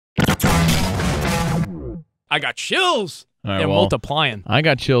I got chills. All right, They're multiplying. I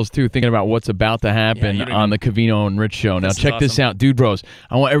got chills, too, thinking about what's about to happen on the Covino and Rich Show. Now, check this out. Dude Bros,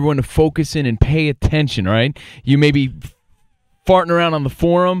 I want everyone to focus in and pay attention, all right? You may be farting around on the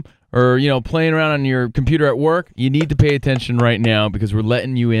forum or, playing around on your computer at work. You need to pay attention right now because we're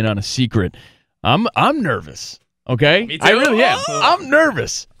letting you in on a secret. I'm nervous, okay? Me too. I really am. I'm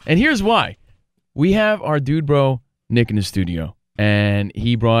nervous. And here's why. We have our dude bro, Nick, in the studio, and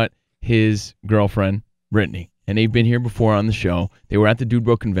he brought his girlfriend, Brittany. And they've been here before on the show. They were at the Dude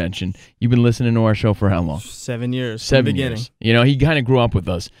Bro convention. You've been listening to our show for how long? 7 years. 7 years. He kind of grew up with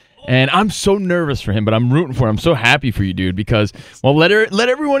us. And I'm so nervous for him, but I'm rooting for him. I'm so happy for you, dude, because, let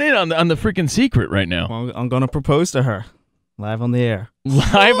everyone in on the freaking secret right now. Well, I'm going to propose to her live on the air.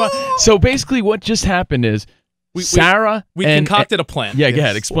 So basically what just happened is Sarah we concocted a plan. Yeah, go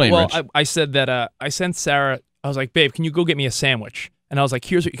ahead. Explain, Well, Rich. I said that I sent Sarah, I was like, babe, can you go get me a sandwich? And I was like,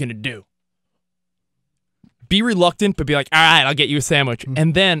 here's what you're going to do. Be reluctant, but be like, all right, I'll get you a sandwich.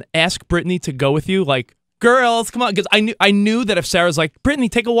 And then ask Brittany to go with you, like, girls, come on. Because I knew that if Sarah's like, Brittany,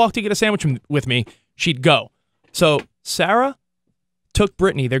 take a walk to get a sandwich with me, she'd go. So Sarah took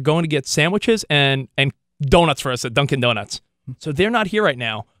Brittany. They're going to get sandwiches and donuts for us at Dunkin' Donuts. So they're not here right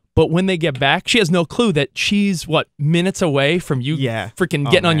now. But when they get back, she has no clue that she's, minutes away from you freaking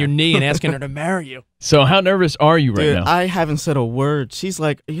getting on your knee and asking her to marry you. So how nervous are you right now? I haven't said a word. She's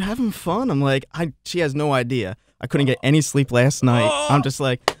like, are you having fun? I'm like, she has no idea. I couldn't get any sleep last night. I'm just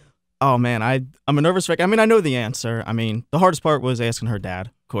like, oh, man, I'm a nervous wreck. I mean, I know the answer. I mean, the hardest part was asking her dad,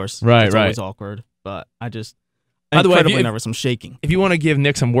 of course. Right, it's always awkward. But I'm By the way, incredibly nervous. I'm shaking. If you want to give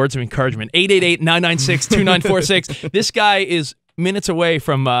Nick some words of encouragement, 888-996-2946. This guy is minutes away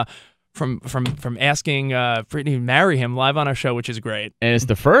from asking Brittany to marry him live on our show, which is great. And it's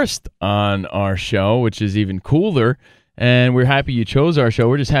the first on our show, which is even cooler. And we're happy you chose our show.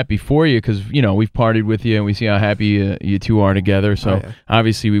 We're just happy for you because, we've partied with you and we see how happy you two are together. So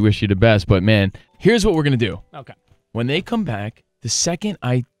obviously we wish you the best. But, man, here's what we're going to do. Okay. When they come back, the second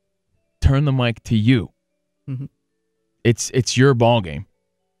I turn the mic to you, it's your ball game.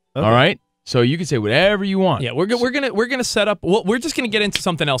 Okay. All right? So you can say whatever you want. Yeah, we're gonna set up. Well, we're just gonna get into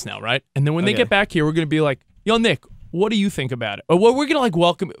something else now, right? And then when they get back here, we're gonna be like, "Yo, Nick, what do you think about it?" Or we're gonna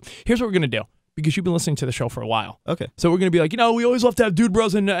welcome. Here's what we're gonna do because you've been listening to the show for a while. Okay. So we're gonna be like, we always love to have Dude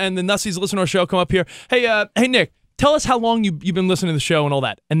Bros and the Nussies listen to our show come up here. Hey, Nick, tell us how long you've been listening to the show and all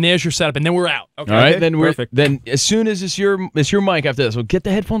that. And there's your setup, and then we're out. Okay. All right. Then perfect. Then as soon as it's your mic after this, so get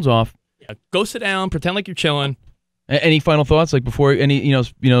the headphones off. Yeah, go sit down, pretend like you're chilling. Any final thoughts, like before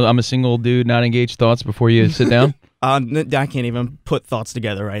I'm a single dude, not engaged thoughts before you sit down? I can't even put thoughts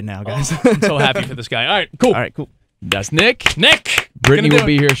together right now, guys. I'm so happy for this guy. All right, cool. All right, cool. That's Nick. Brittany Brittany will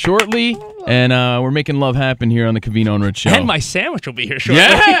be here shortly, and we're making love happen here on the Covino and Rich Show. And my sandwich will be here shortly.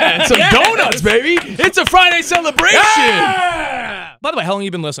 Yeah, and some donuts, baby. It's a Friday celebration. Yeah! By the way, how long have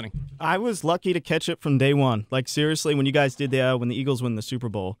you been listening? I was lucky to catch it from day one. Like, seriously, when you guys did when the Eagles win the Super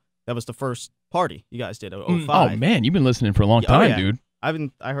Bowl, that was the first party you guys did, 05. Oh, man, you've been listening for a long time, dude.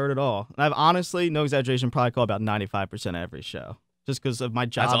 I heard it all. And I've honestly, no exaggeration, probably called about 95% of every show. Just because of my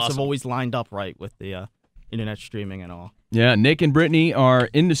jobs have always lined up right with the internet streaming and all. Yeah, Nick and Brittany are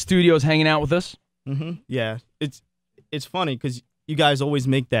in the studios hanging out with us. Yeah, it's funny because you guys always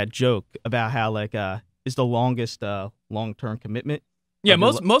make that joke about how, it's the longest long-term commitment. Yeah,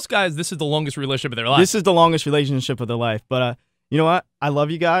 most guys, this is the longest relationship of their life. This is the longest relationship of their life. But you know what? I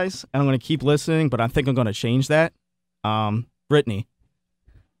love you guys, and I'm going to keep listening, but I think I'm going to change that. Brittany,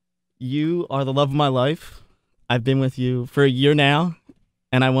 you are the love of my life. I've been with you for a year now,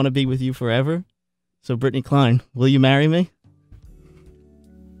 and I want to be with you forever. So, Brittany Klein, will you marry me?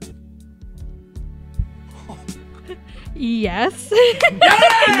 Yes.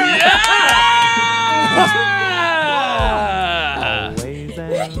 Always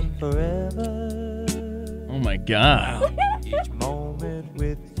and forever. Oh, my God. Each moment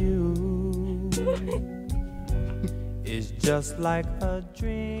with you is just like a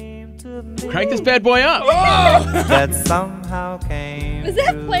dream to me. Crank this bad boy up. That somehow came. Was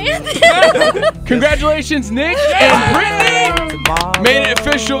that planned? Congratulations, Nick and Brittany. Made it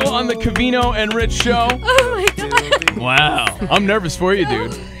official on the Covino and Rich Show. Oh, my God. Wow. I'm nervous for you,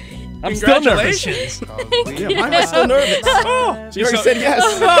 dude. I'm still nervous. Congratulations. Yeah, why am I still nervous? She already said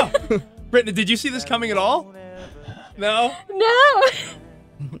yes. Brittany, did you see this coming at all? No? No.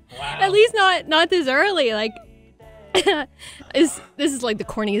 Wow. At least not this early. Like, this is like the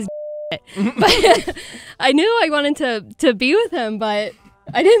corniest shit. But I knew I wanted to be with him, but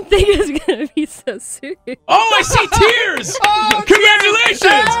I didn't think it was gonna be so serious. Oh, I see tears!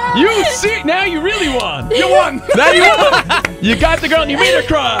 Congratulations! You see, now you really won. You won. Now you won. You got the girl and you made her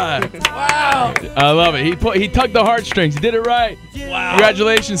cry. Wow. I love it. He tugged the heartstrings. He did it right. Wow.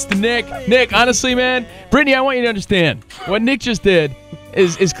 Congratulations to Nick. Nick, honestly, man, Brittany, I want you to understand what Nick just did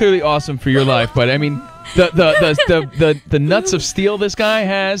is clearly awesome for your life. But I mean, the nuts of steel this guy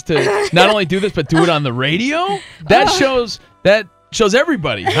has to not only do this but do it on the radio. That shows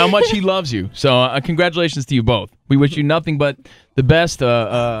everybody how much he loves you. So congratulations to you both. We wish you nothing but the best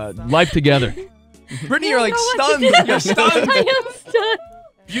life together. Brittany, you're like stunned. You're stunned. I am stunned.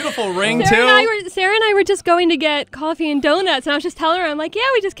 Beautiful ring Sarah too. Sarah and I were just going to get coffee and donuts, and I was just telling her, I'm like, yeah,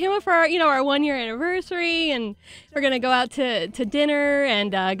 we just came up for our 1-year anniversary, and we're gonna go out to dinner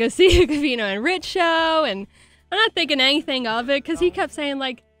and go see the Covino and Rich Show, and I'm not thinking anything of it because he kept saying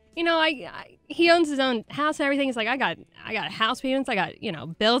like, he owns his own house and everything. He's like, I got house payments, I got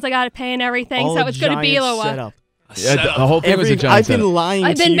bills I got to pay and everything, so it's gonna be a little while. Yeah, the whole thing was a giant I've been setup. lying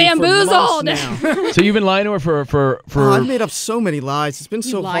I've to been you bamboozled. for months now. So you've been lying to her for Oh, I've made up so many lies. It's been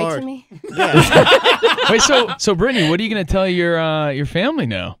so lied hard. to me. Yeah. Wait, so Brittany, what are you gonna tell your family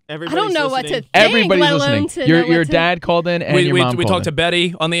now? I don't know what to think, Everybody's let alone listening. to know Your what to- dad called in and your mom we called talked to in.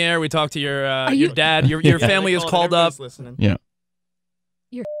 Betty on the air. We talked to your you- dad. Your family is called up. Yeah.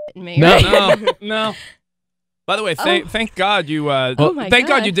 me. No. Right? No. By the way, thank God you. Oh my thank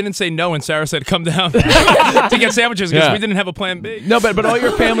God God. you didn't say no when Sarah said come down to get sandwiches because Yeah. we didn't have a plan B. No, but all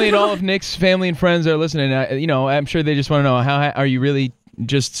your family and all of Nick's family and friends are listening. I'm sure they just want to know how are you really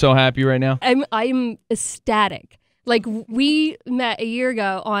just so happy right now? I'm ecstatic. Like, we met a year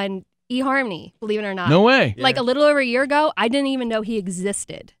ago on eHarmony, believe it or not. No way. Like a little over a year ago, I didn't even know he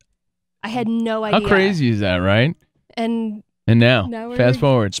existed. I had no idea. How crazy is that, right? And now we're fast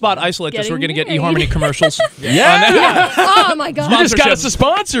forward. Spot, isolate this. We're going to get Getting eHarmony commercials. Yeah. oh my God. You just got us a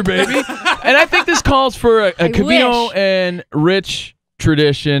sponsor, baby. And I think this calls for a Covino wish. and Rich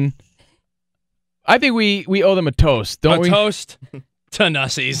tradition. I think we owe them a toast, don't we? A toast to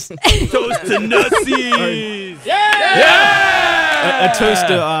Nussies. Toast to Nussies. A toast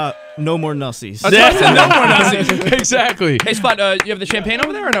to no more Nussies. A toast to no more Nussies. Exactly. Hey, Spot, you have the champagne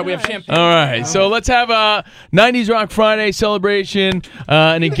over there or no? We have champagne. All right, so let's have a 90s Rock Friday celebration,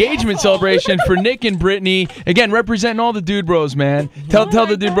 an engagement celebration for Nick and Brittany. Again, representing all the Dude Bros, man. Tell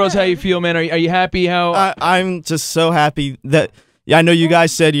the Dude Bros how you feel, man. Are you happy? I'm just so happy that... Yeah, I know you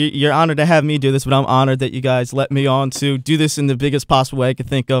guys said you're honored to have me do this, but I'm honored that you guys let me on to do this in the biggest possible way I could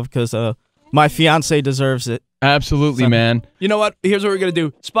think of because my fiance deserves it. Absolutely, man. You know what? Here's what we're going to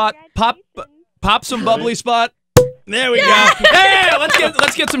do. Spot, pop some bubbly, Spot. There we go. Hey,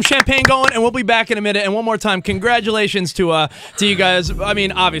 let's get some champagne going, and we'll be back in a minute. And one more time, congratulations to you guys. I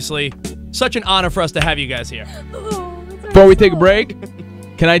mean, obviously, such an honor for us to have you guys here. Before we take a break,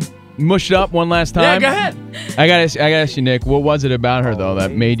 can I mush it up one last time? Yeah, go ahead. I gotta ask you, Nick, what was it about her, though,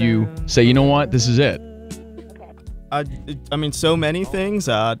 that made you say, you know what, this is it? I mean, so many things.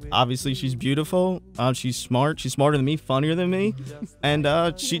 Obviously, she's beautiful. She's smart. She's smarter than me, funnier than me, and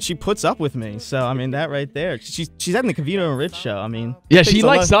she puts up with me. So I mean, that right there. She's in the Covino and Rich Show. I mean, Yeah, she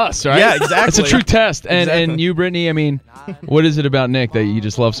likes us, right? Yeah, exactly. It's a true test. And Exactly. you, Brittany, I mean, what is it about Nick that you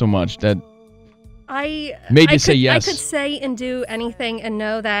just love so much that made you say yes? I could say and do anything and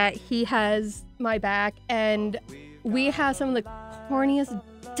know that he has my back, and we have some of the corniest,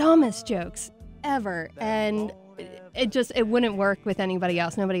 dumbest jokes ever, and it wouldn't work with anybody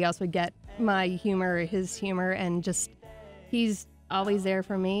else. Nobody else would get my humor or his humor, and just he's always there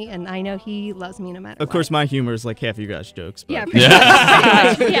for me, and I know he loves me no matter what. Of course, my humor is like half you guys' jokes. But. Yeah, pretty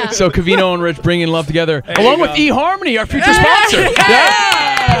much. Yeah. So Covino and Rich bringing love together, along with eHarmony, our future sponsor.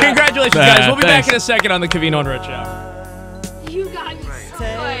 Yeah! Congratulations, guys. We'll be Thanks. back in a second on the Covino and Rich Show. You got me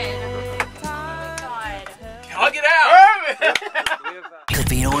good. Hug it out!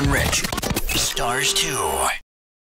 Covino and Rich. Stars 2.